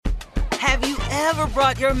Have you ever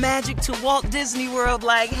brought your magic to Walt Disney World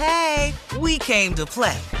like, hey, we came to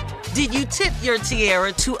play? Did you tip your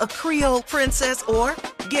tiara to a Creole princess or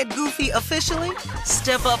get goofy officially?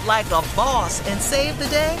 Step up like a boss and save the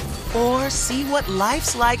day? Or see what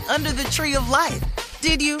life's like under the tree of life?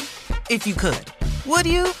 Did you? If you could. Would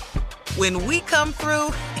you? When we come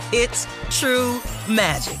through, it's true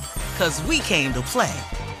magic. 'Cause we came to play.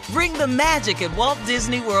 Bring the magic at Walt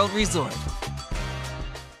Disney World Resort.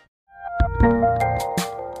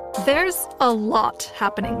 There's a lot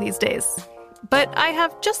happening these days. But I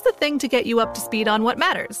have just the thing to get you up to speed on what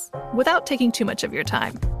matters, without taking too much of your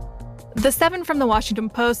time. The 7 from the Washington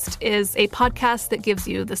Post is a podcast that gives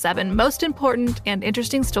you the 7 most important and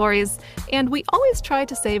interesting stories, and we always try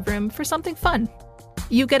to save room for something fun.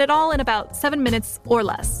 You get it all in about 7 minutes or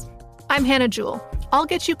less. I'm Hannah Jewell. I'll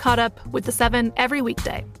get you caught up with the 7 every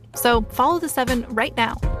weekday. So follow the 7 right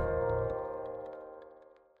now.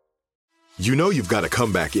 You know you've got a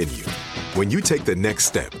comeback in you. When you take the next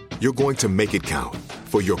step, you're going to make it count.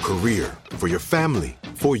 For your career, for your family,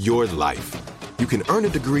 for your life. You can earn a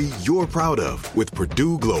degree you're proud of with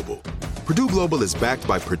Purdue Global. Purdue Global is backed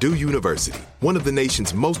by Purdue University, one of the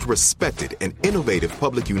nation's most respected and innovative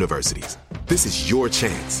public universities. This is your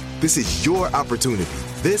chance. This is your opportunity.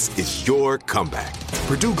 This is your comeback.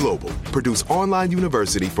 Purdue Global, Purdue's online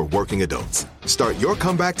university for working adults. Start your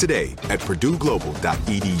comeback today at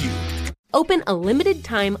purdueglobal.edu. Open a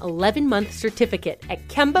limited-time 11-month certificate at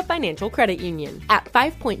Kemba Financial Credit Union. At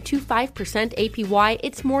 5.25% APY,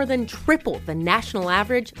 it's more than triple the national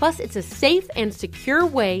average, plus it's a safe and secure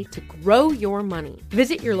way to grow your money.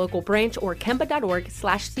 Visit your local branch or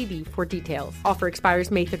kemba.org/cd for details. Offer expires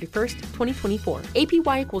May 31st, 2024.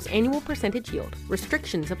 APY equals annual percentage yield.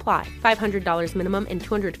 Restrictions apply. $500 minimum and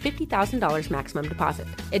 $250,000 maximum deposit.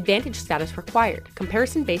 Advantage status required.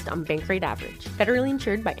 Comparison based on bank rate average. Federally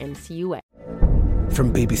insured by NCUA.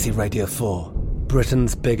 From BBC Radio 4,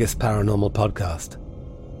 Britain's biggest paranormal podcast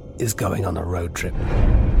is going on a road trip.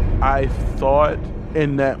 I thought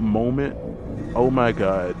in that moment, oh my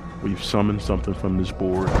God, we've summoned something from this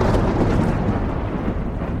board.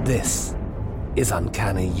 This is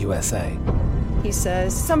Uncanny USA. He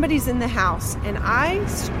says, somebody's in the house, and I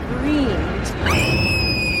screamed.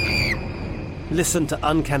 Listen to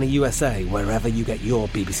Uncanny USA wherever you get your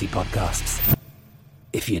BBC podcasts,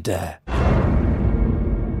 if you dare.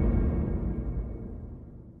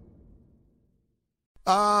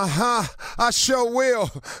 I sure will.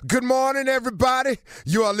 Good morning, everybody.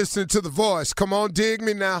 You are listening to The Voice. Come on, dig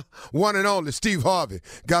me now. One and only, Steve Harvey.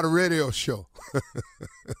 Got a radio show.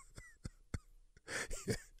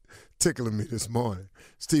 Tickling me this morning.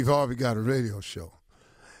 Steve Harvey got a radio show.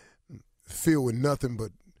 Filled with nothing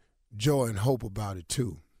but joy and hope about it,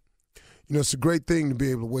 too. You know, it's a great thing to be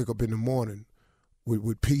able to wake up in the morning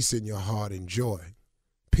with peace in your heart and joy.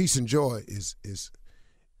 Peace and joy is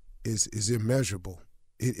immeasurable.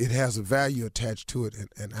 It has a value attached to it,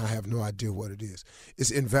 and I have no idea what it is.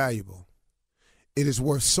 It's invaluable. It is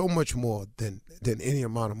worth so much more than any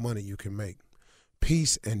amount of money you can make.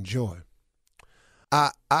 Peace and joy.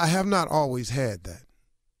 I have not always had that.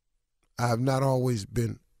 I have not always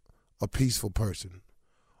been a peaceful person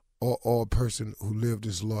or a person who lived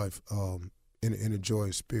his life in a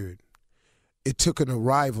joyous spirit. It took an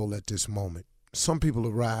arrival at this moment. Some people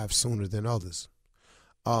arrive sooner than others.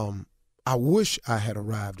 I wish I had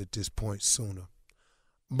arrived at this point sooner,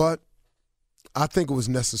 but I think it was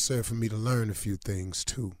necessary for me to learn a few things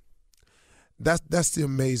too. That's the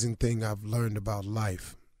amazing thing I've learned about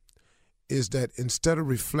life, is that instead of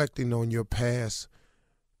reflecting on your past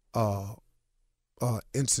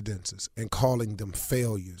incidences and calling them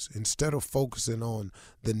failures, instead of focusing on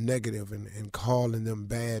the negative and calling them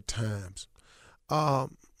bad times, I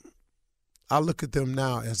look at them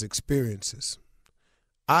now as experiences.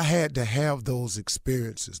 I had to have those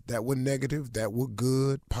experiences that were negative, that were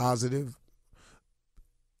good, positive,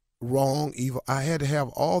 wrong, evil. I had to have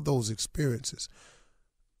all those experiences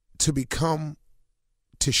to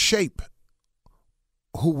shape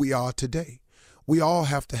who we are today. We all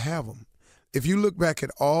have to have them. If you look back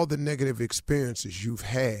at all the negative experiences you've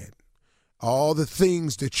had, all the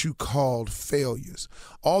things that you called failures,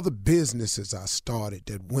 all the businesses I started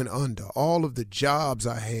that went under, all of the jobs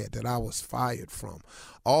I had that I was fired from,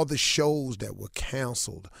 all the shows that were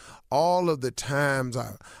canceled, all of the times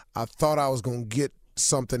I thought I was going to get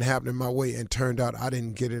something happening my way and turned out I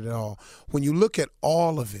didn't get it at all. When you look at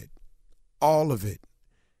all of it,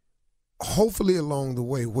 hopefully along the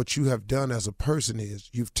way, what you have done as a person is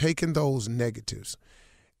you've taken those negatives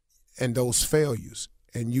and those failures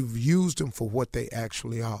and you've used them for what they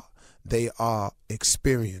actually are. They are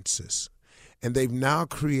experiences. And they've now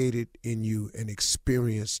created in you an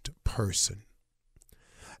experienced person.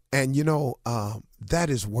 And, that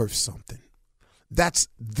is worth something.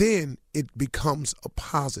 Then it becomes a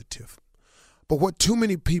positive. But what too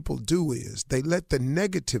many people do is they let the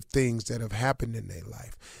negative things that have happened in their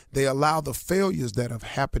life, they allow the failures that have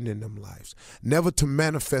happened in their lives never to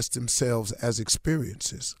manifest themselves as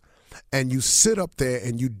experiences. And you sit up there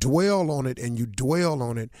and you dwell on it and you dwell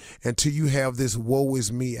on it until you have this woe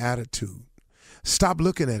is me attitude. Stop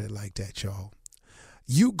looking at it like that, y'all.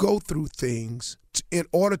 You go through things in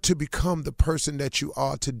order to become the person that you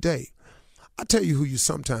are today. I tell you who you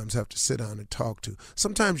sometimes have to sit down and talk to.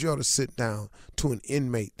 Sometimes you ought to sit down to an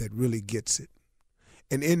inmate that really gets it.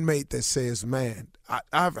 An inmate that says, man,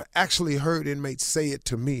 I've actually heard inmates say it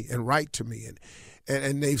to me and write to me.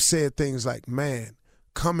 And they've said things like, man,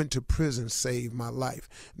 coming to prison saved my life.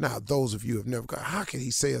 Now, those of you who have never gone, how can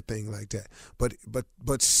he say a thing like that?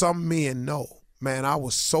 But some men know, man, I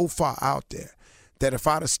was so far out there that if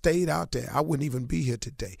I'd have stayed out there, I wouldn't even be here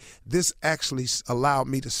today. This actually allowed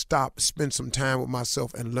me to stop, spend some time with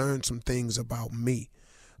myself, and learn some things about me.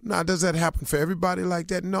 Now, does that happen for everybody like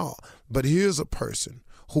that? No. But here's a person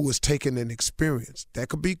who has taken an experience that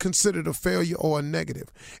could be considered a failure or a negative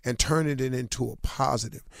and turning it into a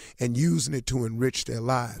positive and using it to enrich their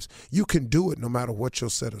lives. You can do it no matter what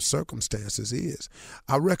your set of circumstances is.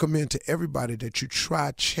 I recommend to everybody that you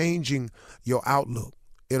try changing your outlook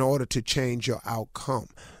in order to change your outcome.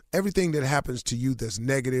 Everything that happens to you that's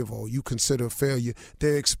negative or you consider a failure,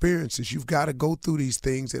 they're experiences. You've got to go through these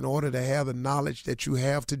things in order to have the knowledge that you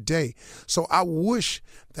have today. So I wish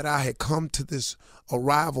that I had come to this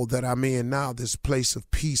arrival that I'm in now, this place of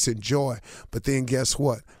peace and joy. But then guess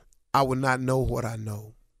what? I would not know what I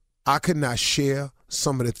know. I could not share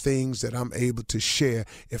some of the things that I'm able to share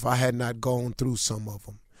if I had not gone through some of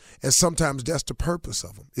them. And sometimes that's the purpose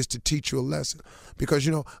of them, is to teach you a lesson. Because,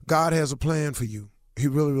 God has a plan for you. He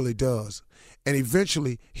really, really does. And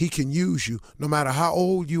eventually he can use you no matter how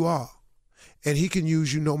old you are. And he can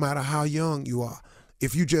use you no matter how young you are.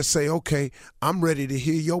 If you just say, okay, I'm ready to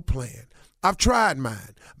hear your plan. I've tried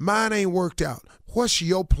mine. Mine ain't worked out. What's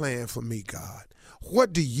your plan for me, God?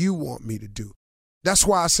 What do you want me to do? That's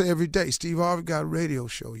why I say every day, Steve Harvey got a radio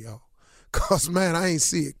show, y'all. Because, man, I ain't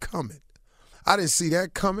see it coming. I didn't see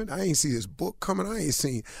that coming. I ain't see this book coming. I ain't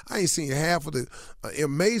seen half of the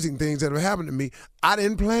amazing things that have happened to me. I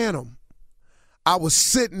didn't plan them. I was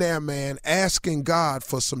sitting there, man, asking God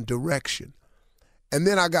for some direction. And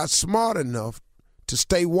then I got smart enough to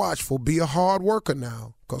stay watchful, be a hard worker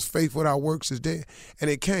now, because faith without works is dead.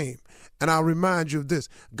 And it came. And I'll remind you of this.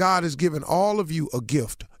 God has given all of you a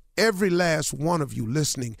gift. Every last one of you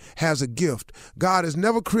listening has a gift. God has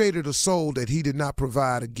never created a soul that he did not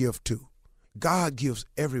provide a gift to. God gives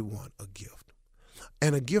everyone a gift.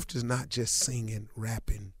 And a gift is not just singing,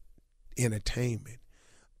 rapping, entertainment.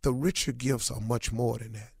 The richer gifts are much more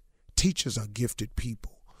than that. Teachers are gifted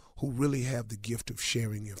people who really have the gift of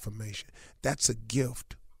sharing information. That's a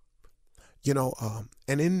gift.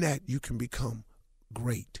 And in that you can become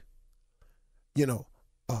great.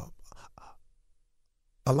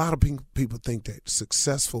 A lot of people think that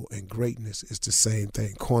successful and greatness is the same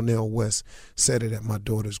thing. Cornel West said it at my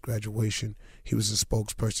daughter's graduation. He was a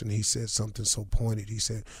spokesperson. He said something so pointed. He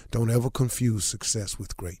said, don't ever confuse success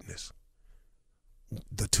with greatness.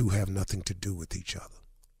 The two have nothing to do with each other.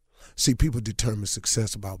 See, people determine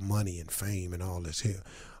success about money and fame and all this here.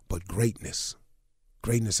 But greatness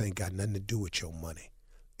ain't got nothing to do with your money.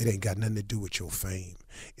 It ain't got nothing to do with your fame.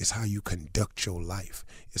 It's how you conduct your life.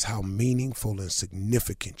 It's how meaningful and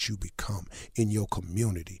significant you become in your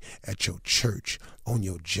community, at your church, on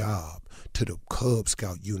your job, to the Cub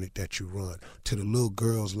Scout unit that you run, to the little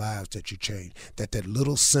girls' lives that you change, that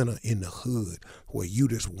little center in the hood where you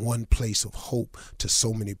just one place of hope to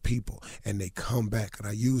so many people, and they come back. And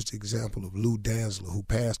I used the example of Lou Danzler, who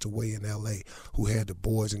passed away in L.A., who had the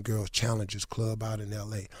Boys and Girls Challengers Club out in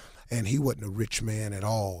L.A., and he wasn't a rich man at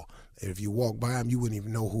all. If you walk by him, you wouldn't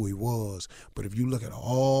even know who he was. But if you look at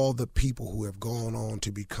all the people who have gone on to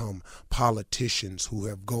become politicians, who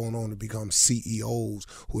have gone on to become CEOs,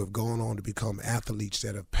 who have gone on to become athletes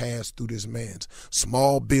that have passed through this man's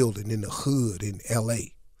small building in the hood in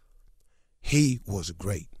L.A., he was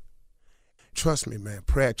great. Trust me, man,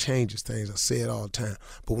 prayer changes things. I say it all the time.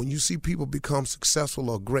 But when you see people become successful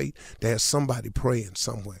or great, there's somebody praying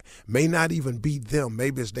somewhere. May not even be them.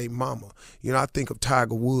 Maybe it's their mama. I think of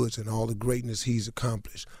Tiger Woods and all the greatness he's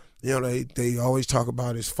accomplished. They always talk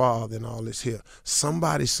about his father and all this here.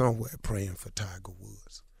 Somebody somewhere praying for Tiger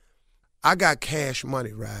Woods. I got Cash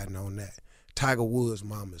Money riding on that. Tiger Woods'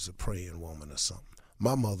 mama is a praying woman or something.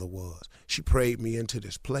 My mother was. She prayed me into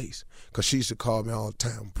this place because she used to call me all the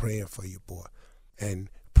time, "I'm praying for you, boy." And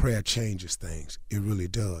prayer changes things. It really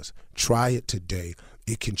does. Try it today.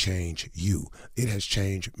 It can change you. It has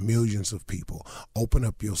changed millions of people. Open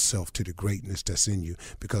up yourself to the greatness that's in you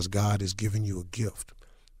because God has given you a gift.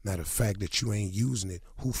 Now, the fact that you ain't using it,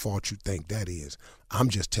 who fault you think that is? I'm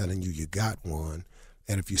just telling you, you got one.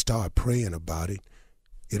 And if you start praying about it,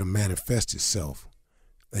 it'll manifest itself.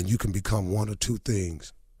 And you can become one or two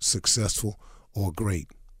things, successful or great,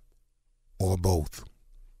 or both.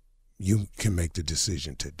 You can make the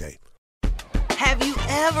decision today. Have you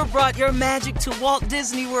ever brought your magic to Walt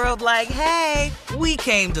Disney World like, hey, we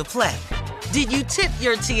came to play? Did you tip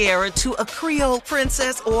your tiara to a Creole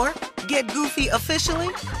princess or get goofy officially?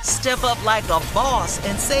 Step up like a boss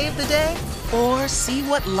and save the day? Or see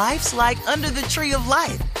what life's like under the tree of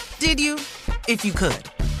life? Did you? If you could.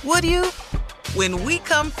 Would you? When we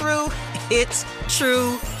come through, it's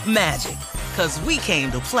true magic. 'Cause we came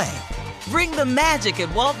to play. Bring the magic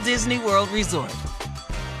at Walt Disney World Resort.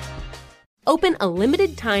 Open a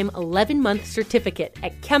limited-time 11-month certificate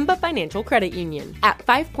at Kemba Financial Credit Union. At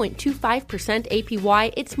 5.25%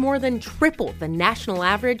 APY, it's more than triple the national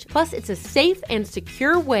average, plus it's a safe and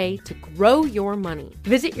secure way to grow your money.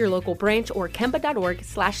 Visit your local branch or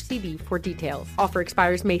kemba.org/cb for details. Offer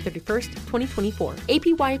expires May 31st, 2024.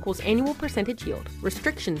 APY equals annual percentage yield.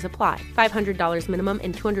 Restrictions apply. $500 minimum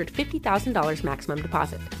and $250,000 maximum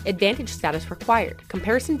deposit. Advantage status required.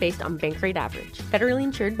 Comparison based on bank rate average. Federally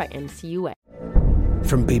insured by NCUA.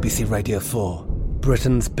 From BBC Radio 4,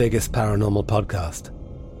 Britain's biggest paranormal podcast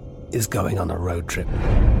is going on a road trip.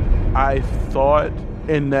 I thought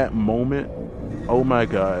in that moment, oh my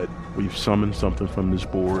God, we've summoned something from this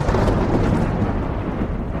board.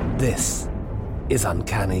 This is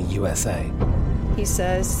Uncanny USA. He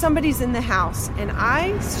says, somebody's in the house, and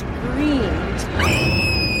I screamed.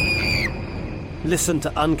 Listen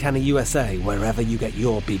to Uncanny USA wherever you get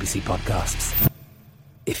your BBC podcasts,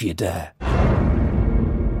 if you dare.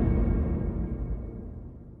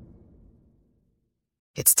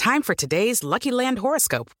 It's time for today's Lucky Land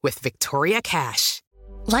horoscope with Victoria Cash.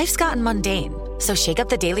 Life's gotten mundane, so shake up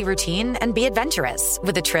the daily routine and be adventurous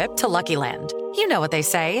with a trip to Lucky Land. You know what they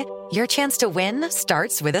say, your chance to win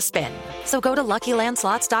starts with a spin. So go to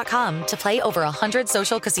LuckyLandSlots.com to play over 100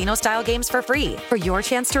 social casino-style games for free for your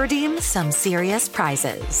chance to redeem some serious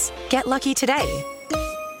prizes. Get lucky today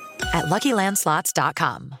at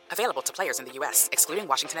LuckyLandSlots.com. Available to players in the U.S., excluding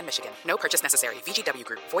Washington and Michigan. No purchase necessary. VGW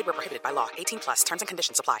Group. Void where prohibited by law. 18+. Terms and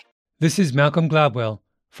conditions apply. This is Malcolm Gladwell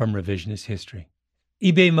from Revisionist History.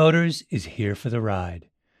 eBay Motors is here for the ride.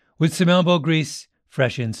 With some elbow grease,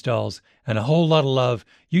 fresh installs, and a whole lot of love,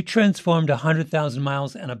 you transformed 100,000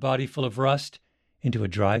 miles and a body full of rust into a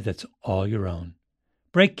drive that's all your own.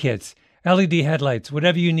 Brake kits, LED headlights,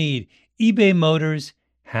 whatever you need, eBay Motors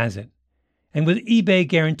has it. And with eBay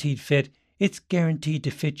Guaranteed Fit, it's guaranteed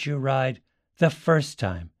to fit your ride the first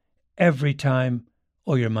time, every time,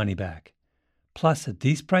 or your money back. Plus, at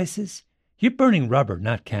these prices, you're burning rubber,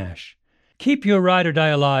 not cash. Keep your ride or die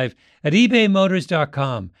alive at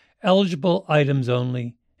ebaymotors.com. Eligible items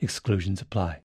only. Exclusions apply.